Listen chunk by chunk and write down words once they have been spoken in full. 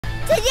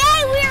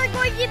Today we are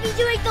going to be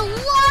doing the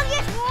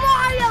longest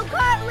Mario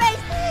Kart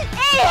race in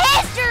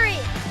history.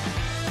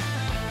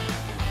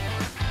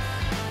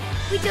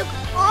 We took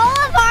all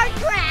of our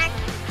track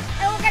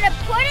and we're going to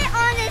put it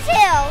on this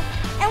hill,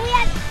 and we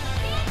have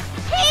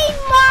 16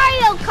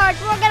 Mario Karts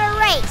we're going to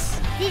race.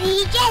 Did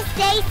he just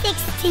say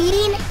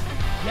 16?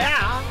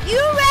 Yeah.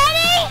 You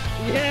ready?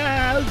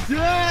 Yeah, let's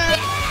do it.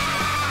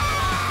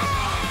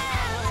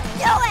 Let's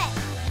do it.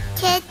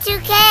 Kid to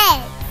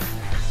kid.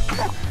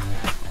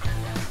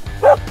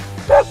 It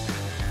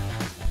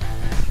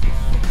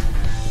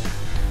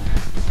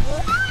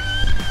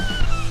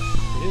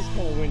is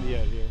kind of windy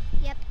out here.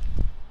 Yep.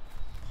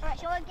 All right,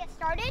 shall we get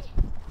started?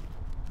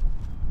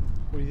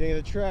 What do you think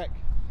of the track?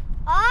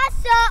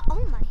 Awesome.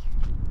 Oh my.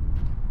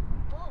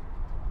 Whoa.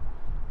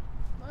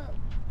 Whoa.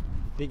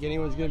 Think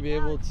anyone's going to be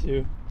able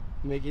to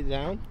make it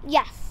down?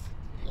 Yes,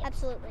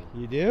 absolutely.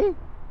 You do?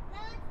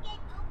 Let's get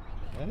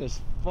open. That is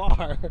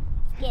far.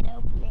 Get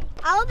open it.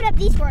 I'll open up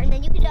these four, and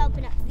then you can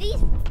open up these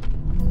four,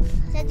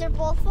 since they're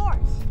both fours.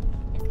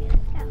 Okay,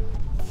 let's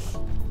go.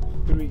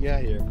 Who do we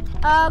got here?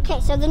 Okay,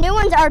 so the new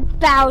ones are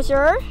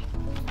Bowser,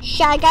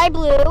 Shy Guy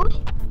Blue,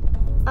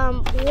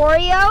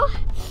 Wario,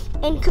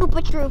 and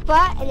Koopa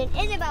Troopa, and then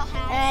Isabel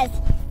has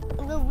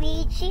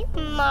Luigi,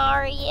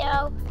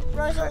 Mario,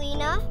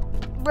 Rosalina,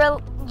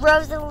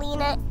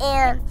 Rosalina,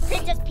 and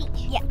Princess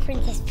Peach. Yeah,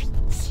 Princess Peach.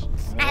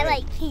 Right. I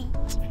like Peach.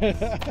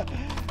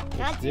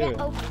 Let's do it.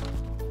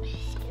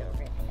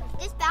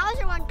 This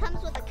Bowser one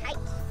comes with a kite.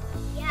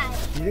 Yeah.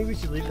 Do you think we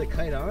should leave the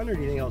kite on, or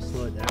do you think I'll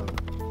slow it down?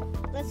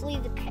 Let's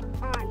leave the kite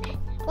on.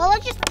 Well,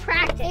 let's just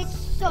practice. It's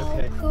so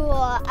cool.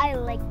 I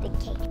like the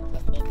cake.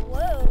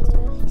 Whoa,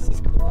 this is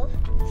cool.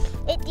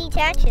 It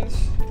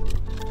detaches.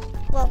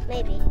 Well,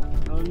 maybe.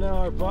 Oh no,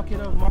 our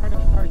bucket of Mario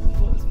Kart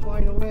is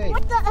flying away.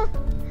 What the?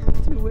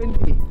 It's too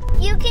windy.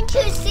 You can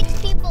choose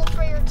 6 people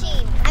for your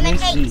team. I mean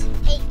 8.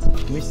 8.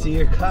 Let me see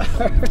your car.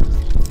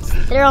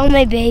 They're all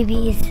my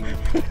babies.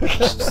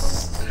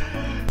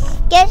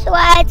 Guess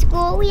what? At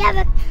school we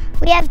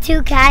have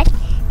 2 cats,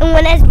 and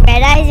one has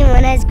red eyes and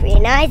one has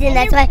green eyes, and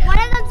that's why one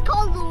of them's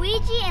called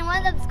Luigi and one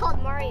of them's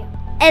called Mario.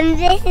 And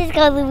this is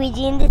called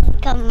Luigi and this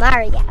is called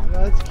Mario. Oh,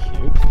 that's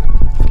cute.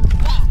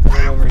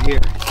 Right over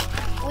here.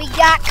 We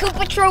got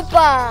Koopa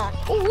Troopa.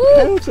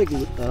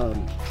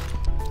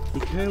 He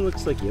kind of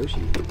looks like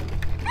Yoshi.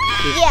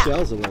 His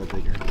shell's a little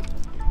bigger.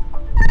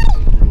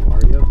 And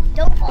Wario.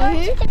 Don't fall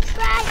into the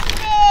trash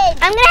bin.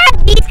 I'm gonna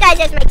have these guys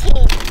as my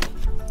team,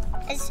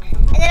 and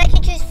then I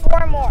can choose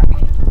 4 more.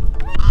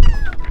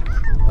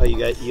 Oh,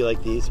 you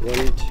like these? 1,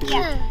 2.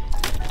 Yeah.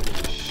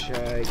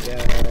 Shy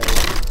Guy.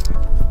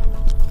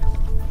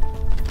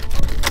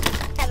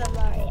 I have a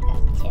Mario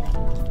too.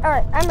 All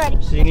right, I'm ready.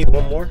 So you need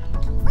 1 more?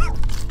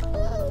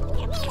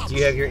 Do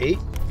you have your 8?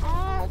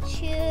 I'll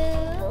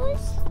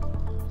choose.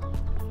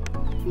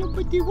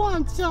 Nobody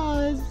wants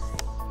us.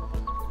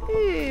 I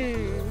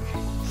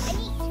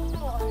need 2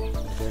 more.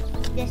 Okay.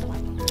 This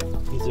one.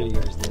 These are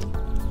yours then.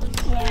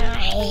 Yeah, I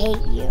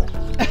hate you.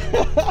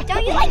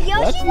 Don't you like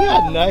Yoshi? That's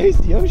not nice.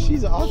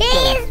 Yoshi's awesome.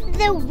 He's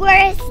the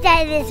worst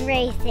at this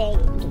racing.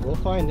 We'll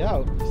find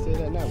out. You say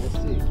that now. We'll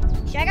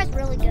see. Shy Guy's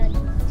really good.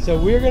 So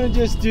we're gonna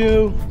just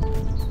do,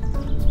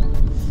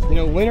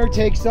 winner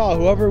takes all.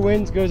 Whoever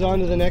wins goes on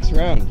to the next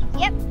round.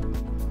 Yep.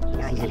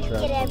 Now I'm gonna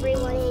get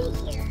everyone in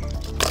here.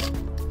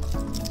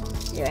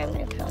 Here I'm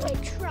gonna put my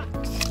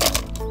trucks.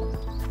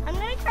 I'm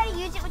gonna try to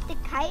use it with the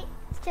kite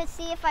to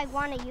see if I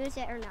want to use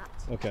it or not.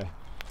 Okay.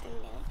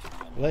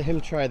 Let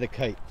him try the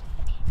kite.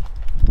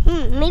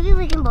 Maybe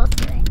we can both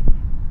do it.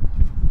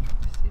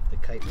 See if the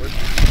kite works.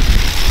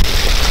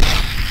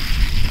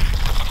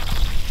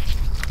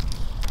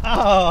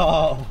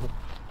 Oh!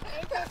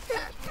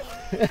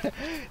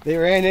 They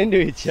ran into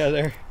each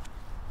other.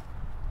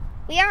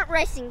 We aren't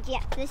racing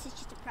yet. This is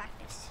just a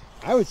practice.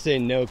 I would say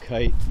no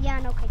kite. Yeah,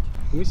 no kite.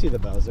 Let me see the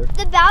Bowser.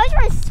 The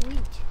Bowser is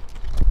sweet.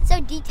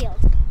 So detailed.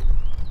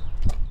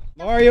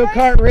 Mario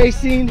Kart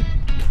Racing.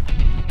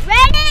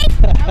 Ready?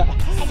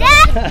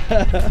 Set,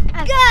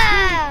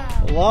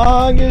 go!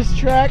 Longest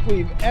track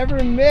we've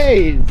ever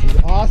made. This is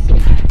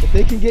awesome. If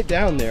they can get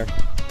down there.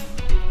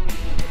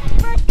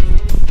 First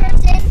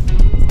person,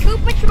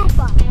 Koopa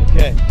Troopa.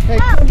 Okay. Hey,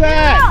 come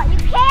back. No, you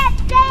can't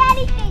say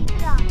anything to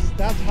them.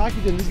 Stop talking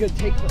to them. This is going to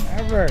take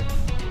forever.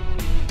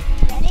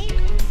 Ready?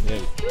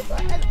 Yeah.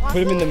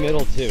 Put him in the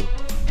middle, too.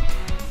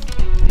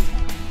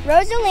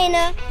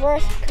 Rosalina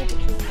versus Koopa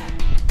Troopa.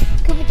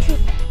 Koopa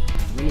Troopa.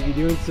 I'm going to be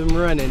doing some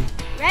running.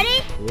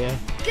 Ready? Yeah.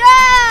 Go!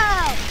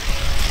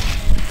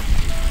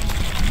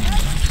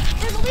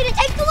 Rosalina,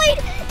 take the lead!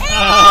 And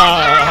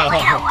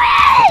Rosalina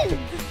wins!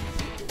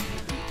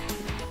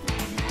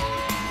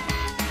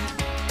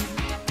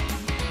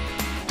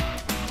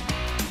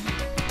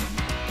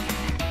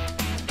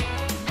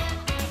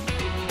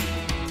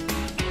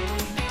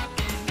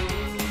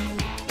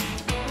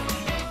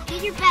 Do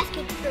your best,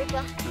 Koopa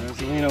Troopa.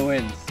 Rosalina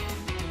wins.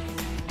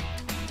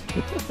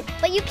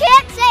 But you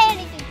can't say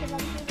anything because I'm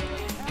doing it.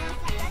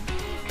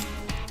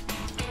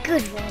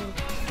 Good one.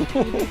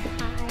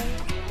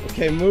 Hi.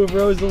 Okay, move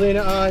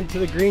Rosalina on to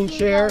the green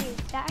chair.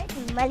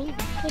 Money.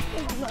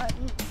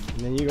 And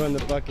then you go in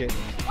the bucket.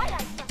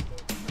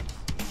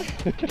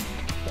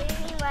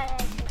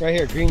 Right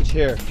here, green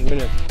chair,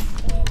 winner.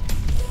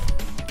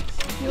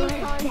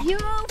 You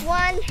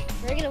won.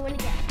 We're gonna win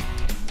again.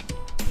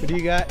 What do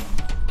you got?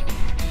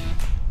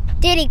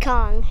 Diddy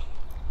Kong.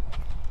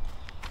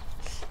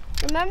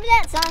 Remember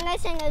that song I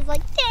sang? It was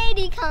like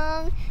Diddy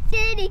Kong,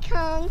 Diddy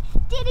Kong,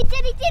 Diddy,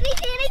 Diddy, Diddy,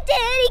 Diddy,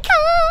 Diddy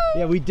Kong.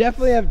 Yeah, we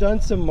definitely have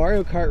done some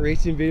Mario Kart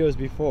racing videos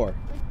before.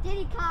 With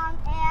Diddy Kong,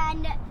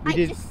 and I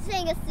just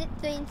sang a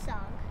theme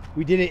song.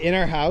 We did it in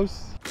our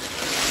house.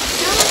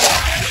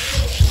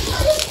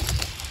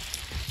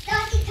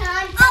 Donkey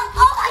Kong.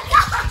 Oh my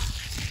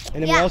gosh!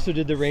 And then we also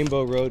did the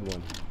Rainbow Road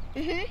one.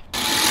 Mhm.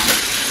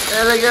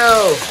 There they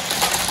go.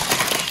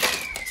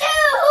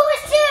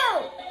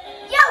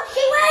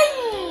 Yoshi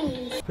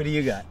wins! What do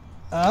you got?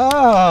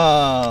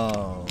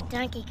 Oh.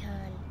 Donkey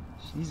Kong.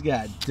 She's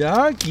got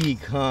Donkey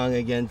Kong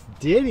against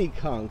Diddy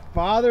Kong.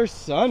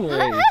 Father-son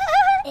race.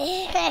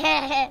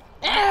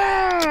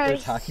 They're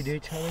talking to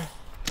each other?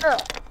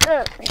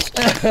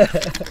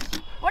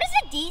 What does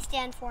the D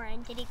stand for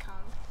in Diddy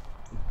Kong?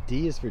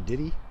 D is for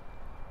Diddy?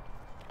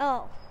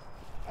 Oh.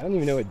 I don't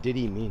even know what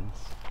Diddy means.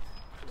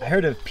 I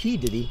heard of P.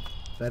 Diddy,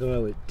 but I don't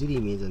know what Diddy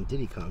means on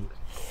Diddy Kong.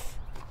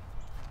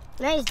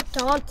 Nice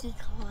Donkey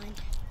Kong.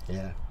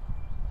 Yeah.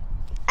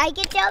 I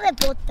can tell that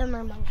both of them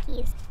are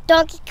monkeys.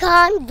 Donkey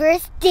Kong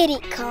versus Diddy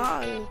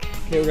Kong.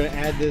 Okay, we're gonna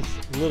add this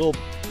little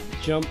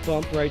jump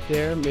bump right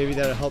there. Maybe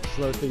that'll help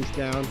slow things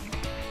down.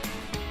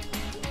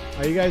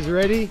 Are you guys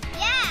ready?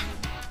 Yeah.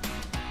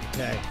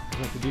 Okay, I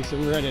have to do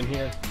some running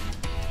here.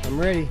 I'm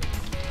ready.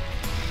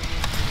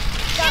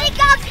 Diddy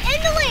Kong's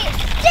in the lead.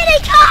 Diddy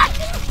Kong!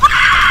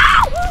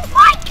 Oh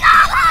my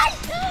gosh!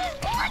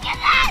 Look at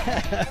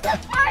that! The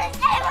farthest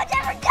anyone's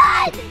ever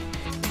done!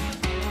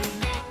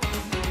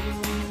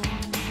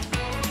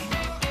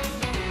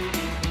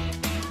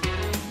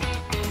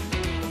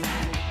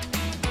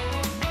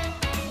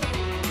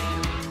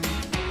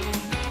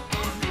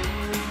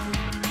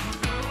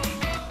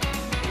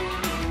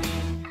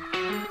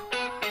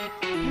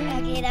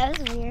 Okay, that was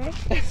weird.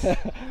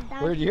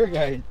 Where'd your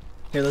guy?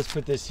 Here, let's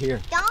put this here.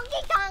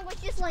 Donkey Kong was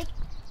just like,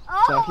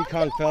 oh. Donkey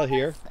Kong fell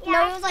here.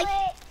 No, he was like,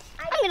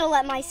 I'm gonna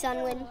let my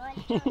son win.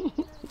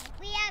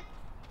 We have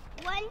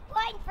 1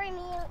 point for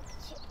me,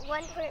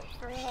 1 point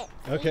for him.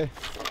 Okay.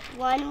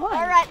 1-1. All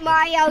right,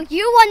 Mario,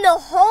 you won the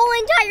whole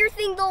entire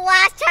thing the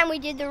last time we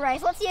did the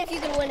race. Let's see if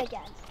you can win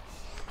again.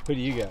 Who do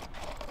you got?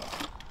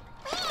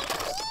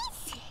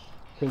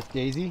 Prince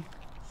Daisy?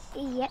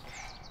 Yep.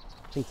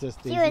 Princess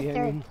Daisy. She was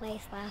third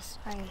place last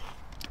time.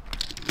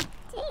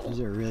 These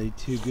are really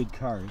two good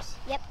cars.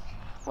 Yep.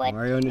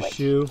 Mario in a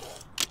shoe.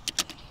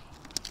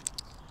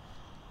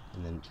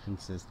 And then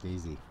Princess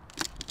Daisy.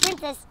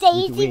 Princess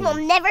Daisy will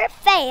never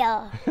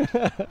fail.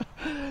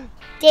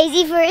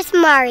 Daisy versus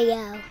Mario.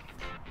 Mario,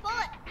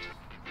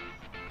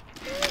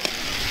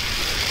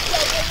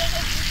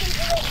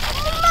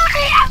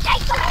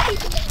 take the lead!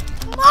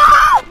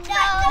 Oh,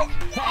 no!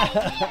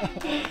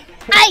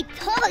 I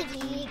told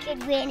you you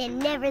could win and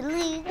never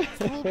lose.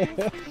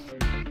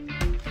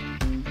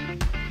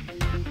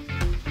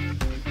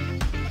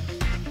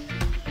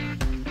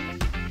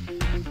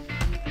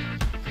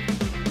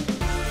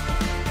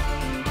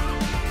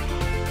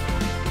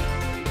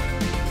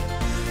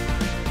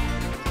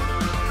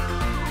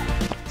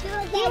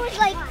 He was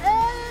like,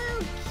 oh.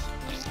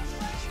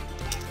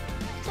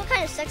 So what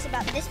kind of sucks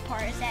about this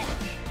part is that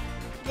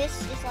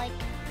this is like,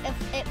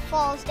 if it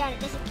falls down, it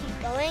doesn't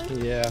keep going.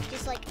 Yeah. It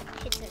just like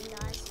hits it and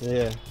dies.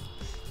 Yeah.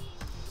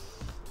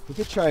 We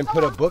could try and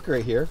put a book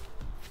right here.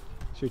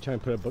 Should we try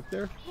and put a book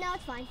there? No,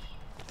 it's fine.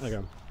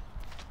 Okay.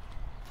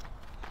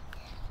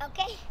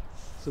 Okay.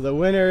 So the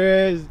winner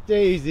is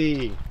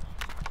Daisy.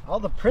 All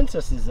the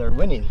princesses are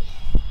winning.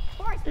 Of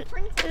course, the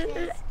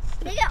princesses.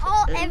 They got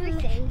all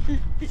everything.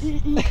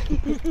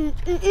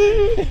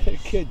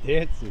 Good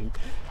dancing.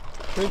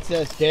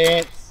 Princess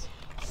dance.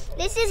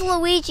 This is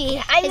Luigi,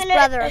 his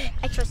brother.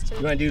 I trust him.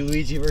 You want to do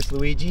Luigi versus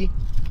Luigi?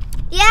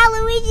 Yeah,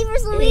 Luigi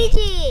versus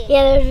Luigi.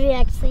 Yeah, that would be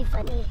actually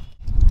funny.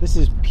 This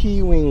is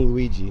P-Wing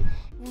Luigi.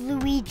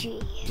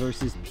 Luigi.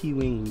 Versus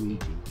P-Wing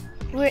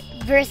Luigi.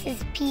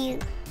 Versus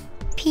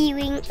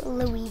P-Wing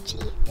Luigi.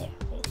 There.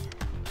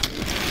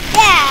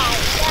 Yeah!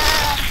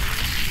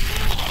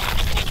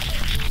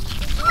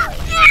 Oh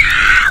no!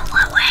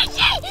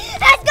 Luigi!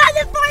 That's got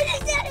the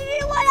farthest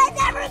anyone has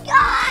ever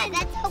gone!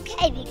 That's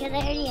okay because I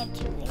already have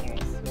 2 winners.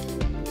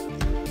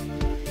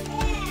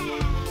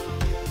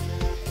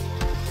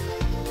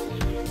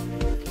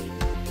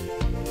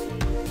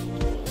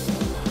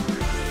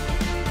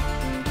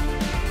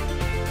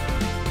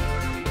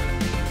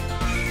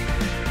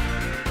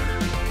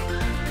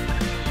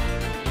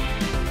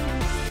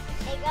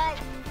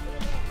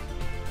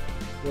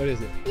 What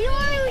is it? You know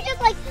what? He was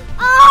just like,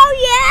 oh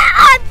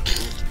yeah!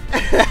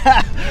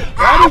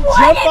 Why did you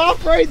jump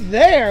off right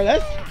there?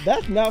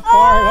 That's not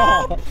far at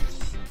all.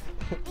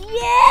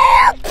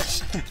 Yeah!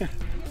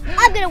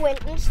 I'm gonna win.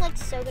 I'm just like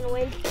so gonna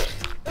win.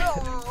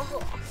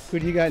 Oh. Who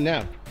do you got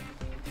now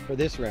for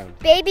this round?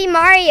 Baby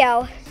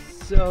Mario.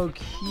 So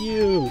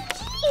cute.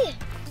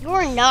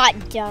 You're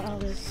not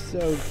dumb. So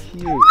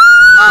cute.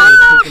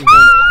 Take him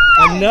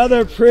home.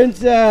 Another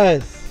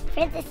princess.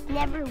 Princess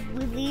never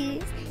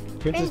loses.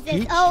 Princess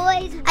Peach?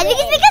 Always wins. I think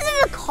it's because of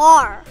the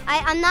car.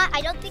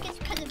 I don't think it's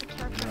because of the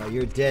car. No,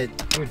 you're dead.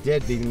 You're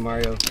dead, baby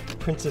Mario.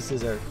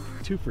 Princesses are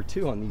 2 for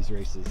 2 on these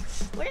races.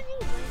 What are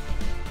these?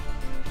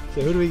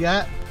 So who do we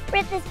got?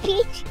 Princess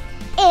Peach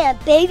and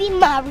Baby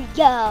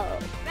Mario.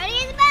 Ready,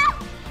 Isabel?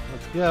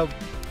 Let's go.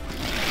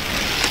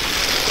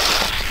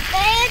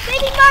 And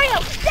Baby Mario!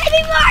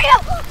 Baby Mario!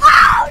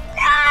 Oh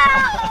no!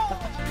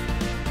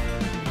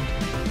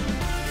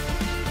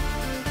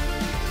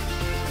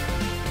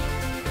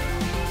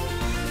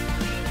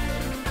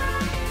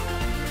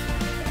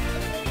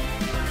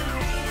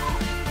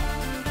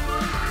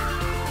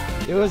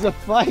 It was a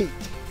fight.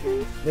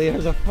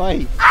 There's a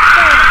fight.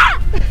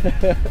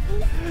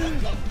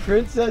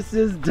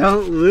 Princesses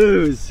don't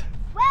lose.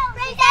 Well,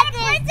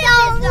 princesses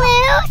don't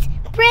lose.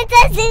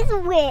 Princesses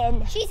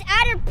win. She's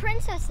added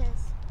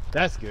princesses.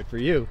 That's good for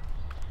you.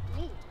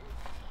 Me.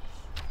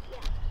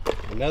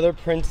 Another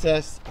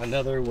princess,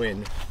 another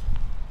win.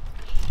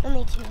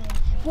 Me too.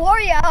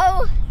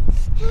 Wario.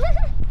 You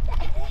got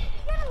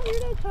a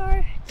weirdo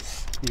car.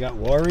 You got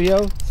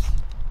Wario?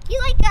 He's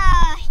like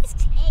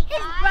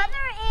his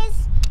brother is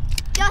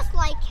just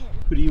like him.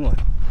 Who do you want?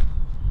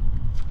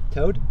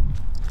 Toad?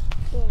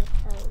 Yeah,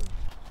 Toad.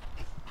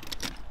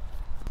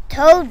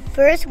 Toad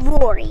versus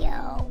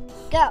Wario.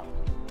 Go.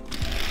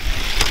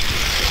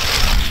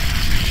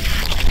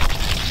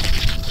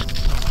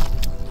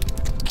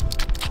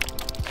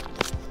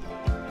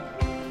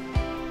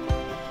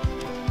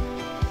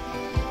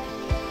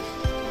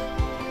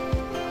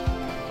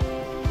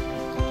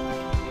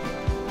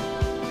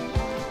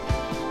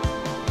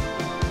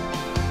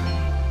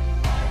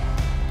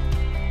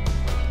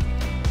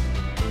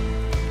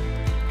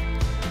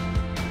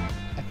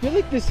 I feel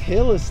like this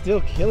hill is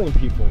still killing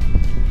people.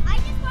 I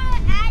just want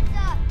to add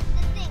the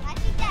thing. I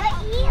think that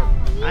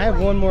helps. I have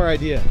one more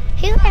idea.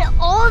 He went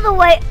all the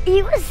way.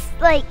 He was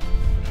like,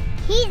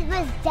 he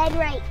was dead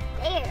right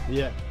there.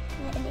 Yeah.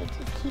 And then they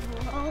just keep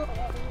rolling.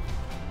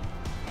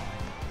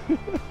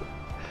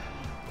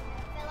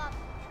 Fell off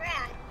the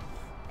track.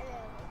 And then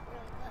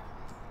really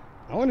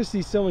close. I want to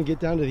see someone get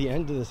down to the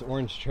end of this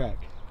orange track.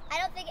 I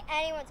don't think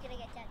anyone's going to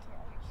get down to the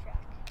orange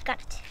track.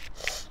 Got it.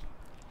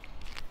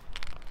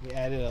 We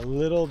added a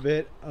little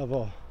bit of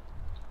a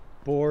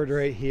board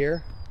right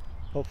here.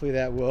 Hopefully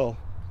that will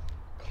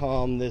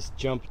calm this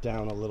jump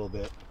down a little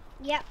bit.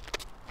 Yep.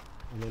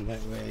 And then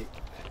that way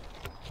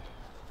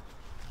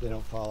they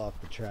don't fall off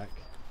the track.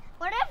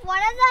 What if one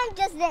of them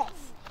does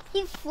this?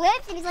 He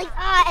flips and he's like,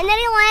 and then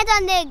he lands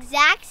on the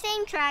exact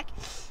same track.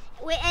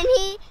 And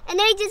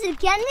then he does it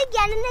again and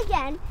again and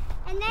again.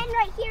 And then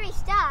right here he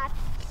stops.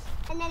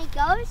 And then he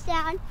goes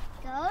down,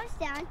 goes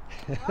down,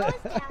 goes down,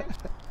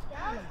 goes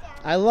down.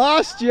 I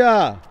lost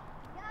ya! Goes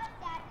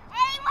down, and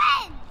he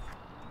wins!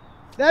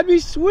 That'd be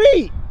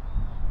sweet!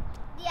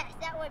 Yes,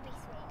 that would be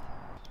sweet.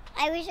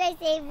 I wish I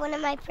saved one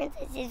of my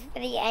princesses for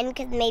the end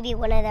because maybe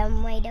one of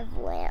them might have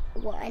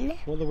won.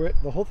 Well,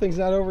 the whole thing's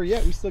not over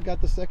yet. We still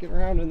got the second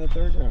round and the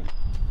third round.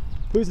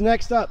 Who's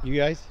next up, you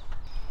guys?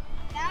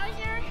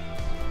 Bowser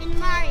and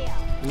Mario.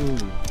 Ooh,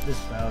 this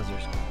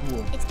Bowser's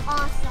cool. It's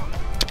awesome.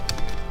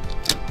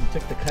 You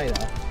took the kite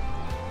off.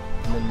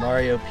 And then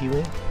Mario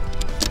peeling.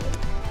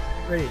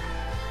 Ready.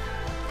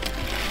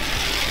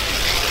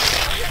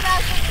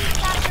 Bowser!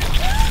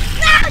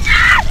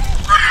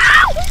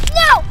 Oh!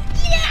 No!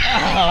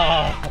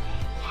 Yeah! Oh.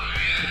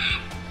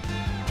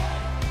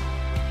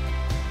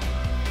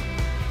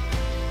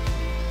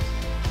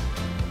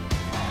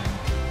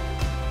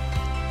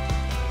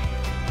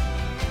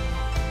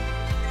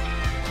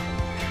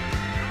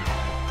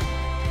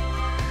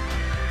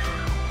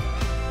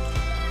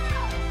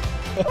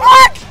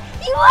 Look!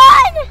 He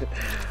won!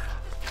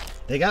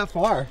 They got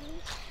far.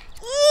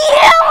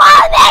 You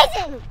are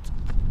amazing!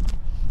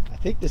 I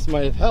think this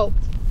might have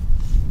helped.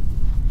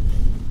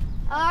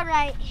 All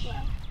right.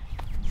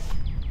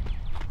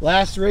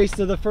 Last race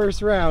of the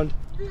first round.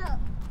 Yeah.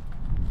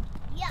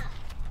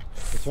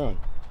 What's wrong?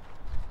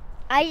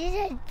 I just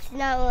had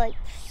snow like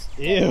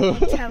Ew.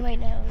 down my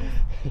nose.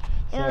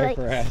 Sorry like,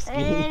 for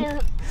asking.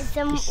 Your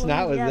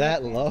snot was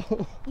that low?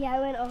 Yeah, I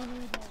went all the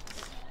way down.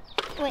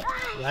 Wait.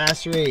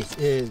 Last race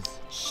is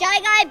Shy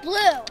Guy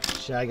Blue.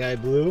 Shy Guy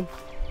Blue.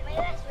 My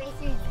last racer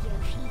is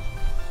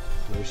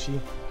Yoshi.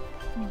 Yoshi.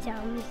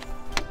 Dumb.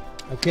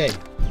 Okay,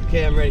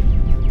 I'm ready.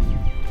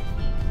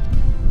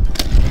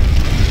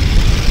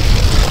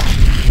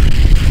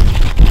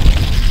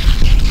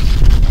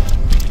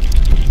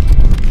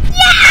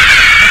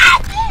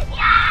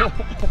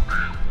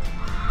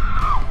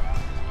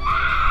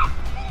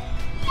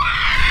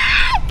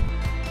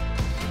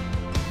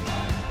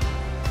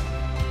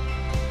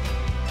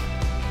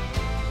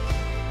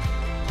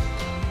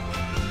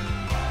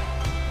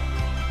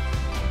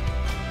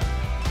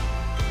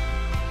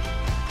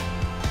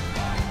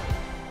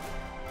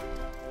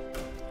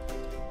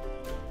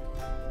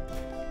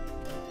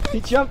 He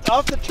jumped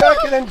off the track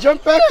and then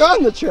jumped back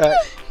on the track.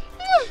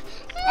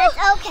 That's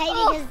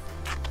okay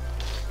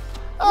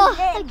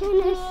because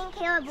me and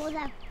Caleb both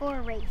have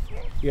 4 racers.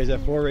 You guys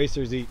have 4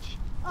 racers each.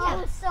 Oh,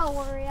 I'm so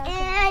worried.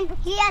 And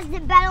he has to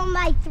battle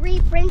my 3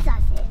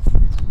 princesses.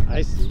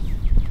 I see.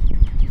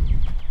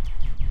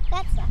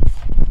 That sucks.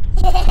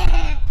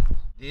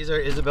 These are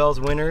Isabel's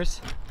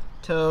winners.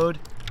 Toad,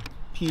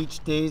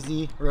 Peach,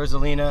 Daisy,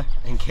 Rosalina,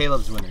 and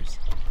Caleb's winners.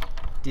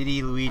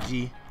 Diddy,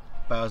 Luigi,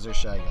 Bowser,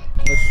 Shy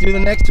Guy. Let's do the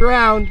next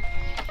round.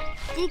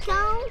 Diddy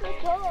Kong,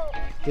 let's go.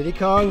 Diddy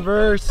Kong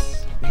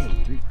versus,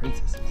 man, 3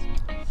 princesses.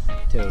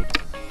 Toad.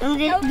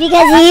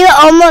 Because he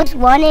almost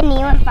won and he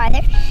went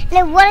farther. And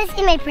I want to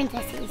see my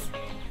princesses.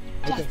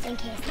 Okay. Just in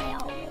case they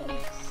all win.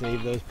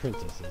 Save those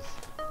princesses.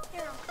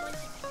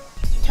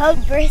 Toad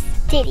versus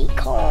Diddy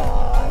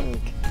Kong.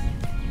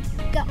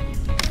 Go.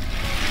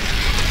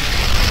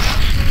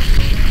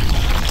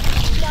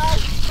 No!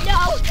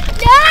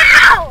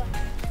 No!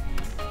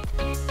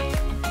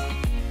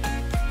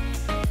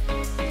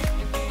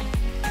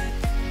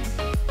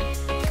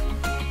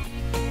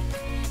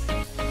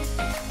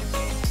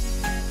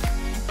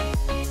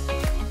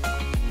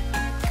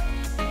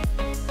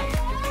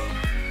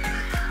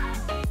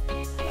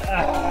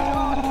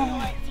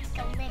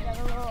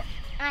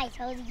 I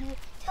told you,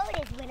 Toad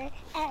is winner,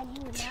 and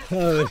you know.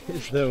 Toad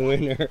is the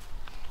winner.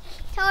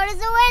 Toad is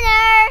the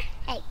winner!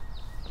 Hey.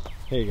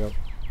 Here you go.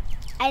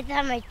 I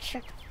thought my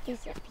truck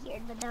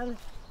disappeared, but then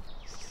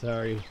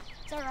Sorry,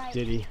 it's alright.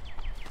 Diddy.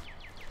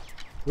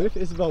 What if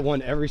Isabel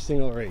won every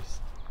single race?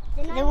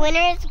 The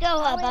winners go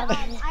above.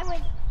 I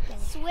would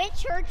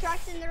switch her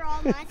trucks and they're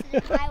all mine, so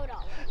then I would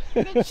all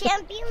win. The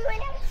champion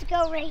winners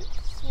go right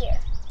here.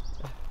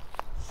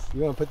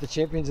 You want to put the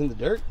champions in the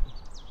dirt?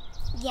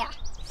 Yeah.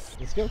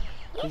 Let's go.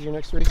 Who's your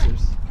next racers?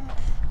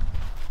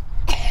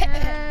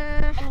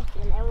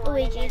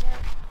 Luigi.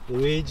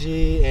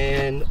 Luigi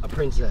and a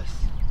princess.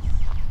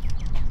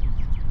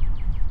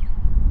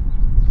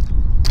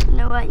 You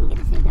know what? I'm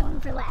gonna save that one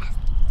for last.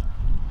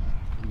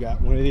 You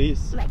got one of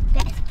these? My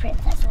best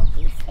princess will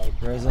be saved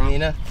for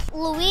Rosalina.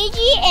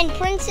 Luigi and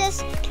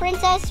Princess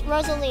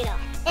Rosalina.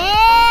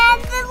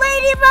 And the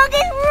ladybug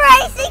is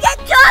racing at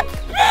top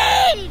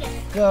speed!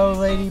 Go,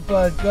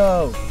 Ladybug,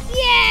 go!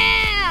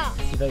 Yeah!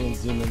 See if I can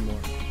zoom in more.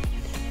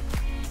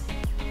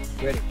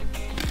 Ready.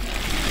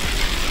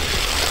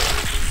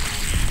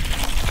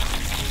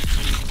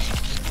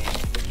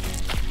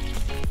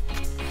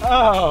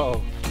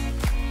 Oh!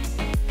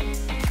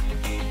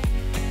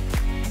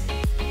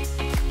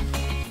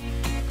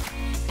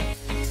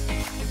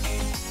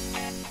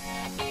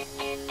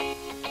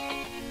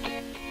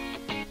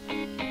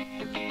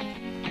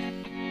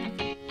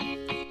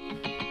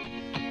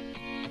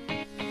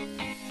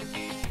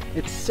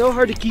 It's so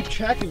hard to keep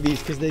track of these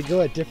because they go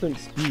at different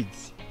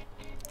speeds.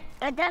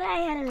 I thought I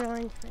had an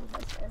orange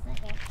princess for a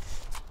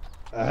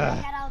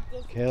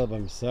second. Caleb,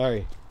 I'm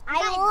sorry. I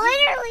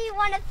literally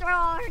want to throw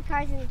all her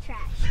cars in the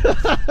trash.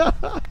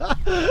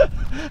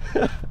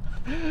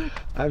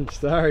 I'm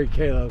sorry,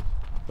 Caleb,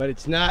 but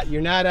it's not,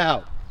 you're not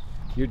out.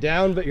 You're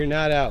down, but you're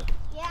not out.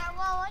 Yeah,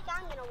 well, like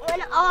I'm going to win.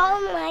 When all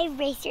my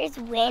racers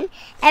win,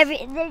 they're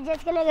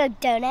just gonna go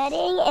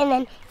donutting and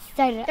then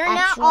start an They're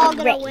not actual all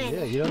gonna race. win.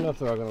 Yeah, you don't know if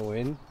they're all gonna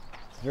win.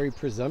 It's very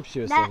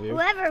presumptuous That of you.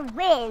 whoever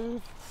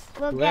wins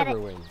will get Whoever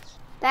it. wins.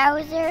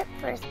 Bowser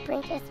versus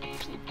Princess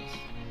Peach.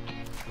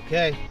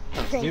 Okay,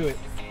 let's do it.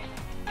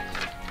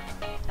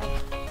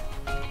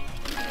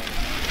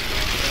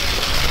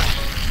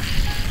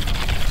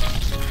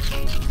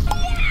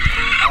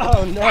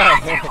 Oh no!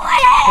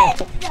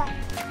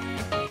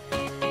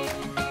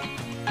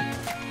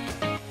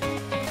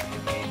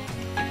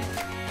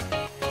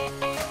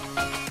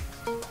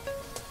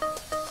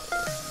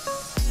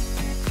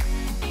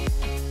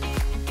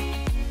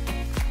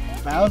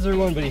 Bowser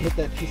won, but he hit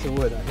that piece of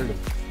wood. I heard him.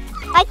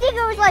 I think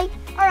it was like,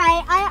 all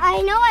right,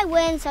 I know I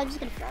win, so I'm just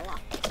going to throw it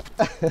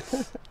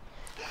off.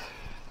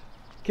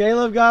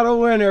 Caleb got a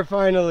winner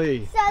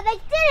finally. So they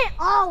didn't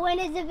all win,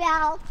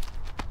 Isabel.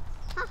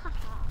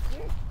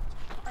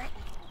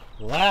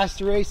 Last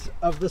race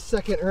of the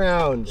second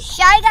round.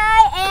 Shy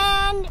Guy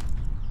and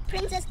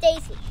Princess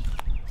Daisy.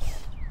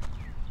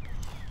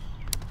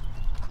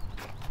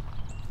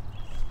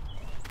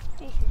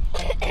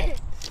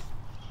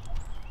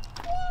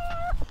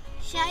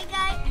 Shy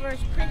Guy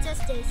versus Princess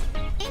Daisy.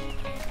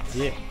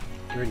 Yeah,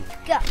 ready.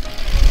 Go.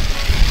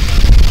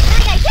 Shy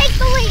Guy takes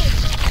the lead.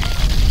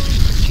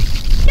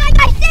 Shy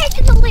Guy stays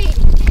in the lead.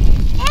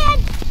 And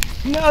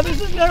No, this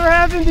has never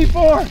happened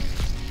before.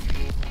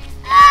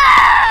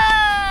 oh!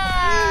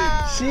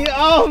 She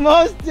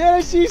almost did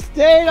it. She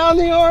stayed on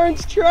the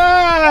orange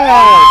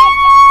track.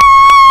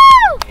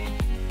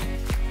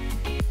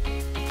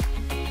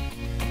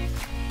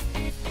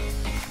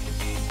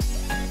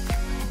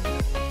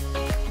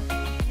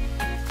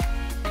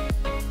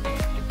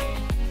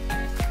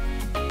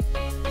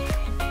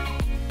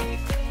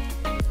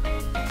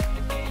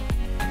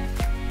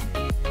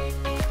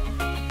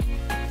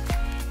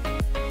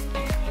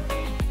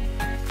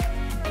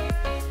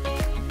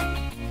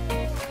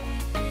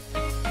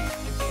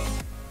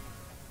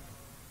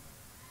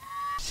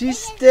 She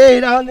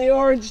stayed on the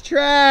orange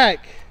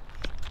track.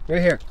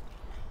 Right here.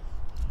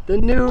 The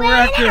new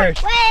record.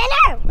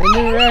 The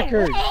new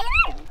record.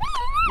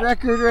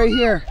 Record right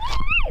here.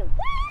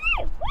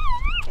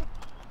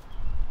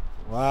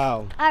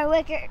 Wow. Our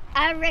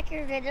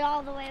record is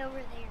all the way over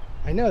there.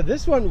 I know,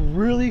 this one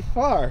really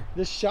far.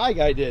 This Shy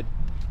Guy did.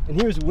 And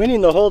he was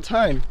winning the whole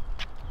time.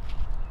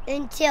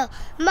 Until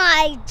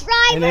my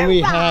driver. And then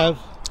we have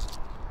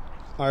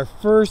our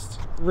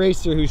first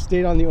racer who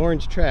stayed on the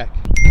orange track.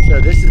 So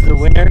this is the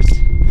winners.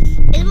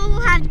 We will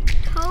have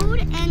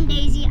Toad and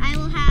Daisy. I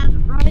will have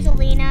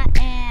Rosalina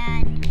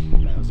and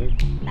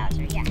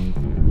Bowser, yeah.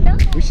 No.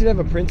 We should have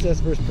a princess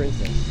versus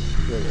princess.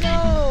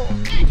 No.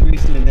 Who's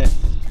racing in this?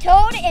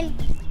 Toad and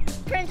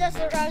Princess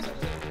Rosalina.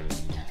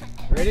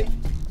 Ready?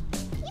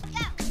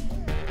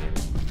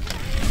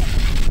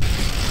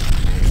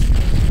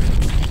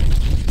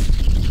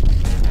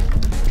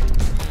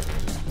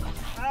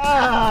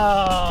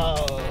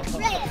 Oh!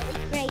 Really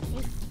crazy.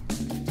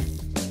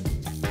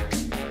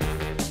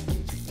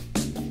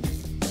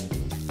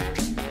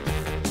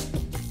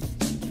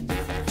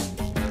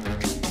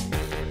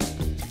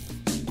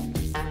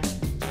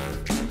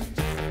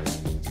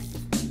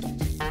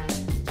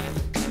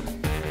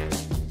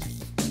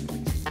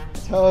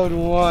 Toad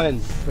won,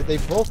 but they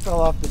both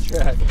fell off the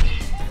track.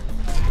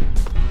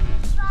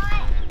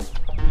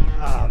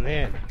 Oh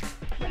man.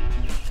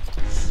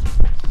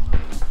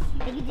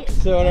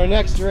 So in our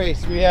next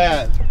race we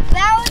have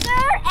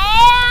Bowser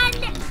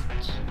and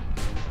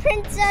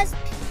Princess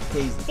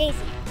Daisy.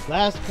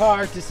 Last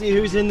car to see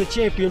who's in the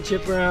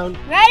championship round.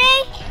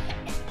 Ready?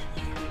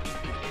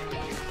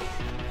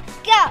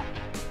 Go!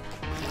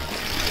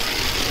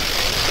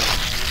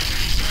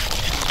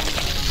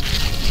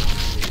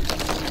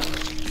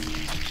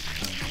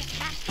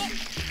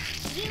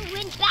 You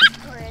went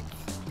backwards.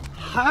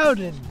 How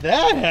did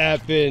that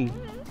happen?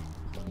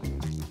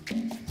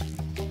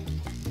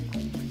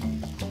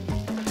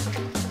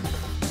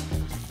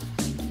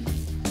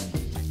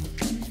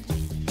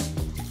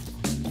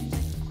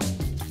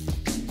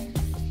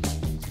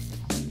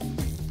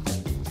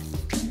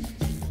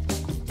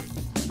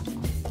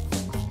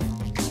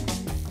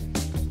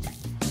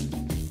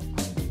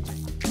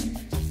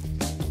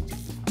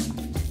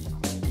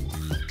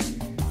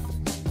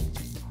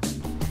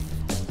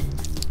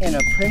 And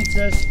a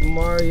Princess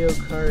Mario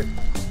Kart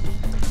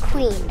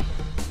Queen.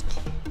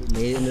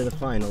 made it into the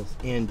finals,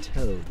 and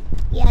Toad.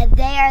 Yeah,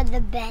 they are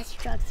the best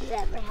trucks you've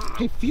ever had.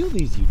 Hey, feel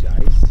these, you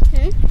guys.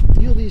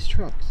 Feel these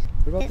trucks.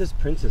 What about this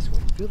princess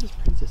one? Feel this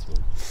princess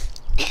one.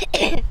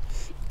 What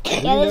do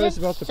you notice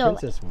about the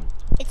princess one?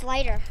 It's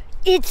lighter.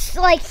 It's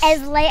like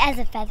as light as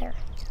a feather.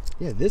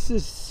 Yeah, this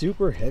is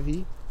super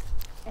heavy.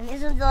 And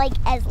this one's like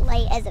as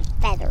light as a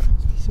feather.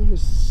 This one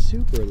is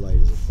super light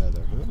as a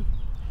feather, huh?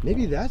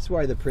 Maybe that's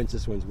why the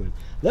princess ones win.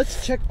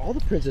 Let's check all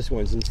the princess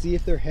ones and see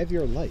if they're heavy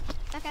or light.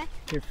 Okay.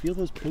 Here, feel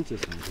those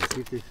princess ones and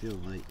see if they feel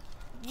light.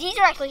 These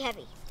are actually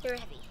heavy. They're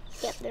heavy.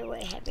 Yep, they're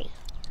way heavy.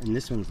 And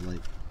this one's light.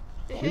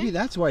 Maybe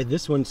that's why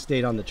this one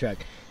stayed on the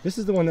track. This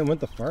is the one that went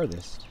the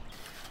farthest.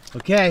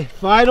 Okay,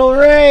 final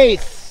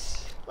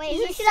race! Wait,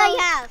 who should I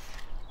have?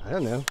 I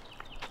don't know.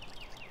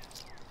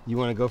 You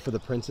want to go for the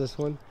princess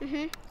one? Mm-hmm.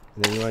 And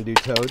then you want to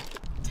do Toad?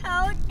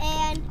 Toad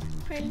and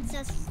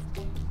Princess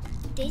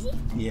Daisy?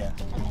 Yeah.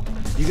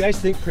 Do you guys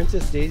think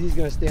Princess Daisy's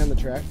going to stay on the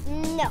track?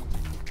 No.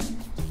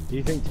 Do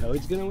you think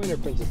Toad's going to win or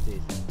Princess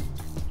Daisy?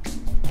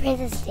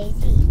 Princess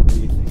Daisy. What do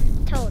you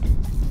think? Toad.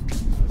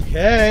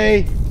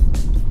 Okay.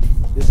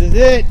 This is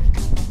it.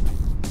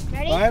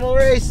 Ready? Final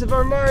race of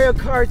our Mario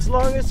Kart's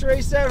longest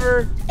race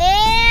ever.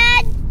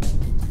 And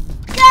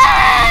go!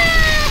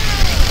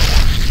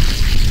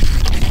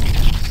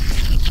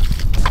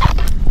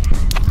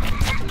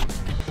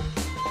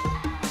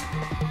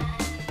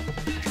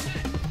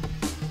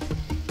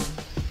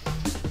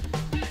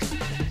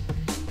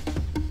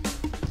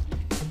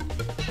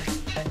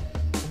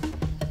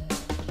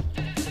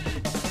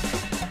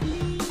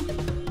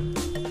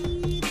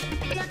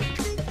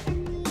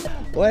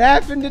 What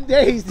happened to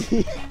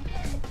Daisy?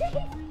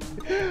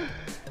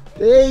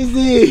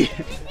 Daisy! This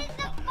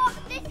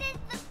is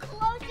the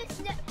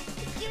closest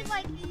to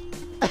like...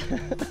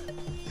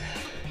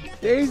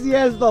 Daisy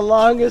has the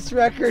longest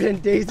record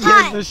and Daisy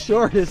has the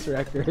shortest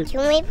record.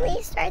 Can we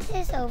please start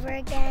this over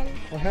again?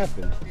 What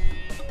happened?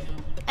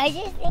 I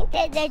just think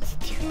that that's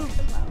too close.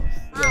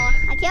 Wow,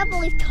 I can't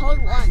believe Toad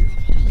won.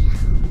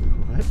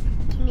 What?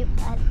 Can you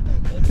pause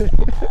the video?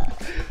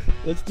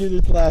 Let's do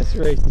this last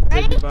race and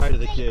say Ready? goodbye to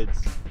the kids.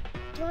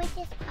 Can we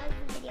just pause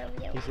the video?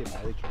 Can you say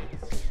bye to the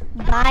kids?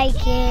 Bye,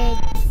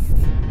 kids.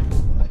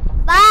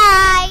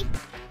 Bye.